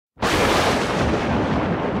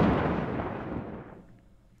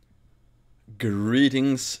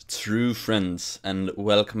Greetings, true friends, and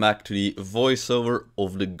welcome back to the Voiceover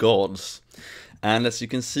of the Gods. And as you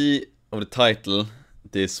can see of the title,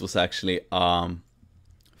 this was actually a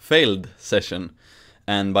failed session.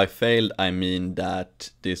 And by failed, I mean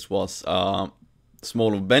that this was a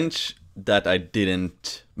small bench that I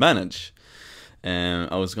didn't manage.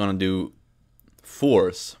 I was gonna do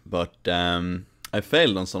fours, but I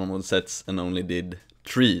failed on some of the sets and only did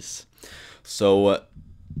threes. So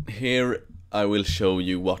here I will show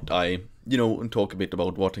you what and talk a bit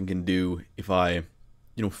about what I can do if I,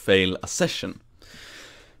 fail a session.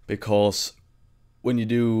 Because when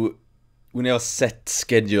you have a set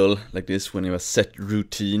schedule like this, when you have a set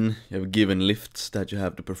routine, you have given lifts that you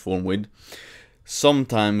have to perform with,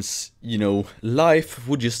 sometimes, life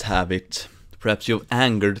would just have it. Perhaps you've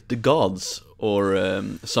angered the gods or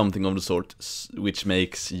something of the sort, which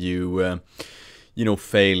makes you,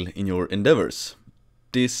 fail in your endeavors.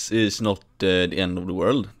 This is not the end of the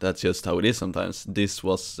world, that's just how it is sometimes. This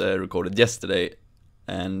was recorded yesterday,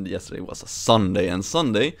 and yesterday was a Sunday, and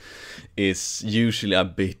Sunday is usually a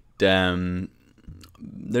bit...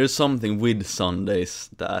 there's something with Sundays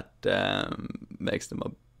that makes them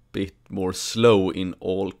a bit more slow in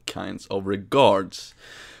all kinds of regards.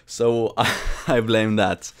 So I blame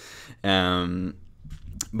that.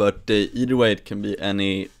 But either way, it can be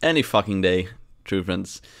any fucking day, true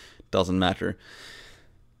friends, doesn't matter.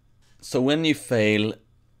 So when you fail,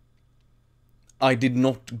 I did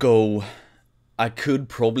not go... I could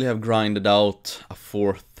probably have grinded out a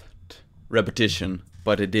fourth repetition,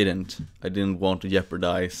 but I didn't. I didn't want to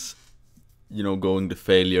jeopardize, going to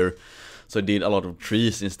failure. So I did a lot of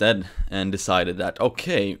threes instead and decided that,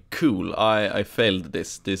 okay, cool, I failed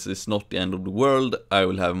this. This is not the end of the world. I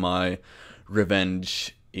will have my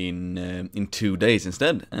revenge in 2 days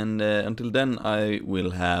instead. And until then, I will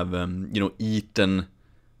have, eaten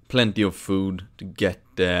plenty of food to get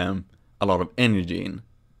a lot of energy in.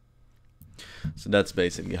 So that's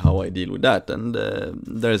basically how I deal with that. And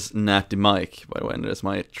there's Natty Mike, by the way, and there's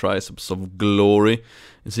my triceps of glory.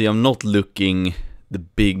 You see, I'm not looking the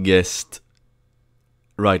biggest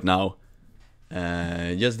right now.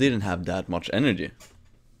 Just didn't have that much energy.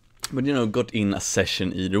 But got in a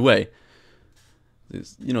session either way.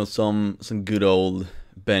 There's, some good old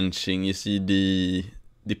benching. You see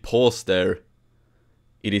the pause there.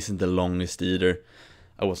 It isn't the longest either.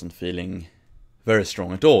 I wasn't feeling very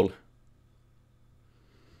strong at all.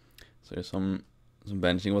 So there's some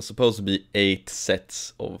benching. It was supposed to be 8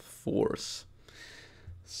 sets of 4s.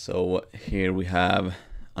 So here we have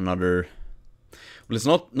another... Well, it's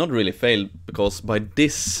not really failed, because by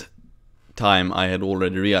this time I had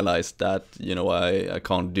already realized that, I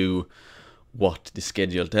can't do what the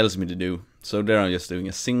schedule tells me to do. So there I'm just doing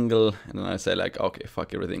a single, and then I say like, okay,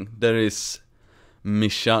 fuck everything. There is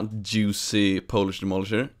Misha, juicy Polish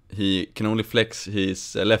demolisher. He can only flex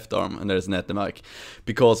his left arm, and there's Natty Mike.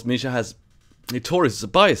 Because Misha he tore his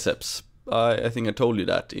biceps. I think I told you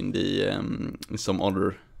that in the in some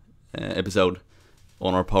other episode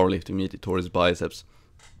on our powerlifting meet. He tore his biceps.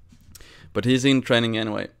 But he's in training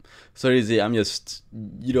anyway. So easy, I'm just,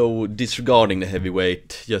 disregarding the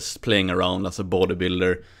heavyweight, just playing around as a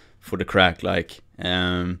bodybuilder for the crack, like.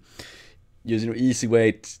 Just, easy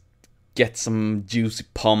weight, get some juicy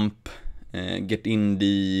pump, get in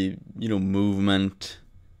the, movement.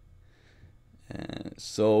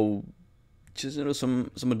 So, just,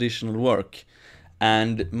 some additional work.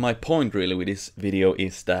 And my point really with this video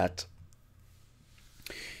is that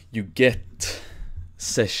you get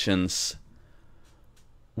sessions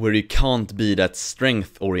where you can't be that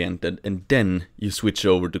strength oriented, and then you switch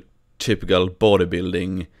over to typical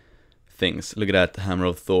bodybuilding things. Look at that hammer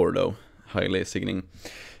of Thor though, highly sickening.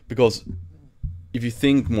 Because if you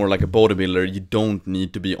think more like a bodybuilder, you don't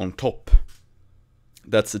need to be on top.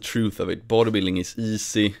 That's the truth of it. Bodybuilding is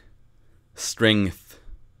easy. Strength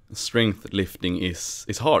lifting is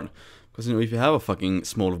hard. Because if you have a fucking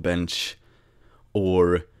small bench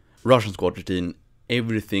or Russian squat routine,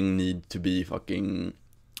 everything needs to be fucking...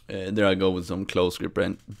 there I go with some close grip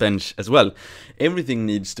bench as well. Everything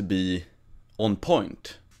needs to be on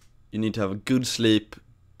point. You need to have a good sleep,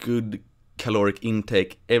 good caloric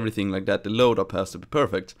intake, everything like that. The load up has to be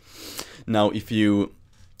perfect. Now, if you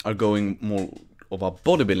are going more of a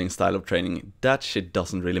bodybuilding style of training, that shit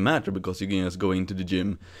doesn't really matter, because you can just go into the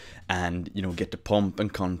gym and, get the pump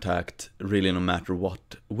and contact really no matter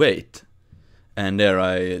what weight. And there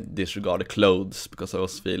I disregarded clothes because I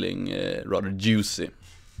was feeling rather juicy.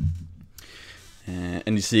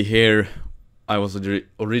 And you see here, I was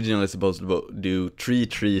originally supposed to do 3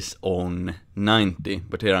 threes on 90,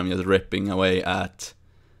 but here I'm just repping away at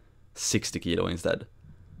 60 kilo instead.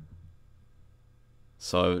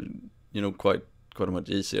 So, you know, quite much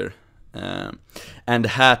easier. And the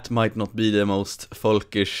hat might not be the most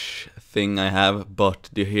folkish thing I have, but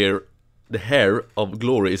the hair of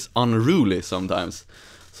Glory is unruly sometimes,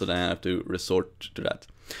 so then I have to resort to that.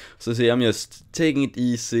 So see, I'm just taking it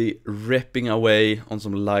easy, repping away on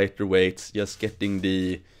some lighter weights, just getting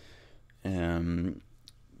the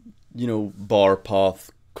you know, bar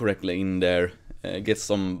path correctly in there, get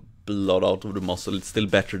some blood out of the muscle. It's still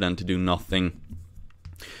better than to do nothing.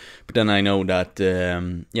 But then I know that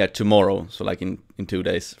yeah, tomorrow, so like in 2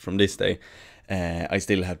 days from this day, I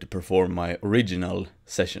still have to perform my original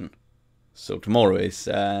session. So tomorrow is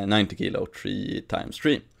 90 kilo 3 times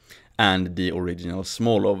 3 and the original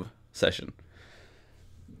Smolov session.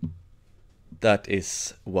 That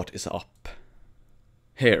is what is up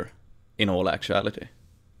here in all actuality.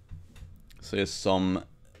 So it's a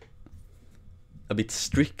bit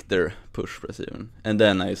stricter push press even. And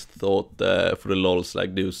then I thought for the lols,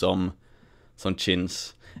 like do some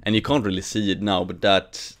chins. And you can't really see it now, but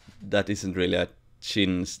that isn't really a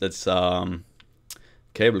chins, that's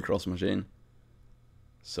cable cross machine.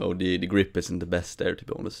 So the grip isn't the best there, to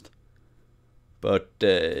be honest. But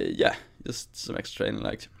yeah, just some extra training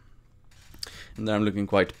like. And then I'm looking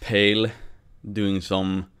quite pale, doing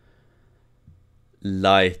some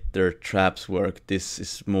lighter traps work. This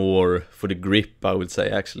is more for the grip, I would say,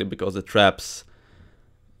 actually, because the traps,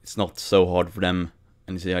 it's not so hard for them.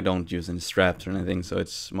 And you see, I don't use any straps or anything, so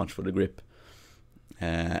it's much for the grip.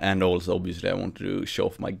 And also, obviously, I want to show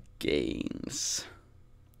off my gains.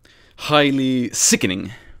 Highly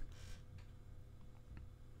sickening.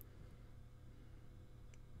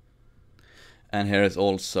 And here is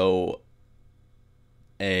also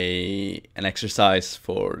an exercise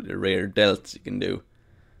for the rear delts you can do.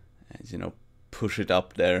 As you know, push it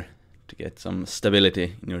up there to get some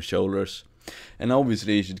stability in your shoulders. And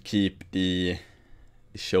obviously you should keep the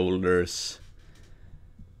shoulders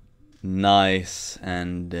nice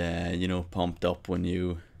and you know, pumped up when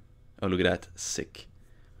you, oh look at that, sick,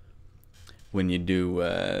 when you do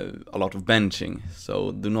a lot of benching.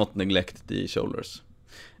 So do not neglect the shoulders.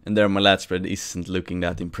 And there my lat spread isn't looking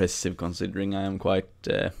that impressive, considering I am quite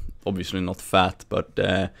obviously not fat, but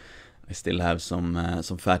I still have some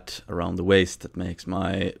fat around the waist that makes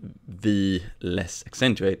my V less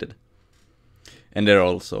accentuated. And there are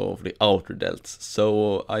also the outer delts,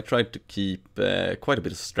 so I tried to keep quite a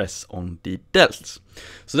bit of stress on the delts.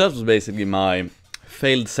 So that was basically my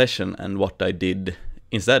failed session and what I did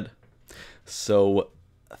instead. So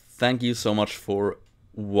thank you so much for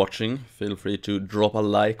watching. Feel free to drop a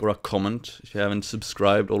like or a comment. If you haven't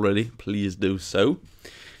subscribed already, please do so.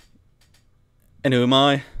 And who am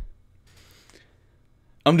I?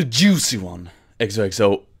 I'm the juicy one.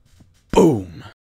 XOXO. Boom.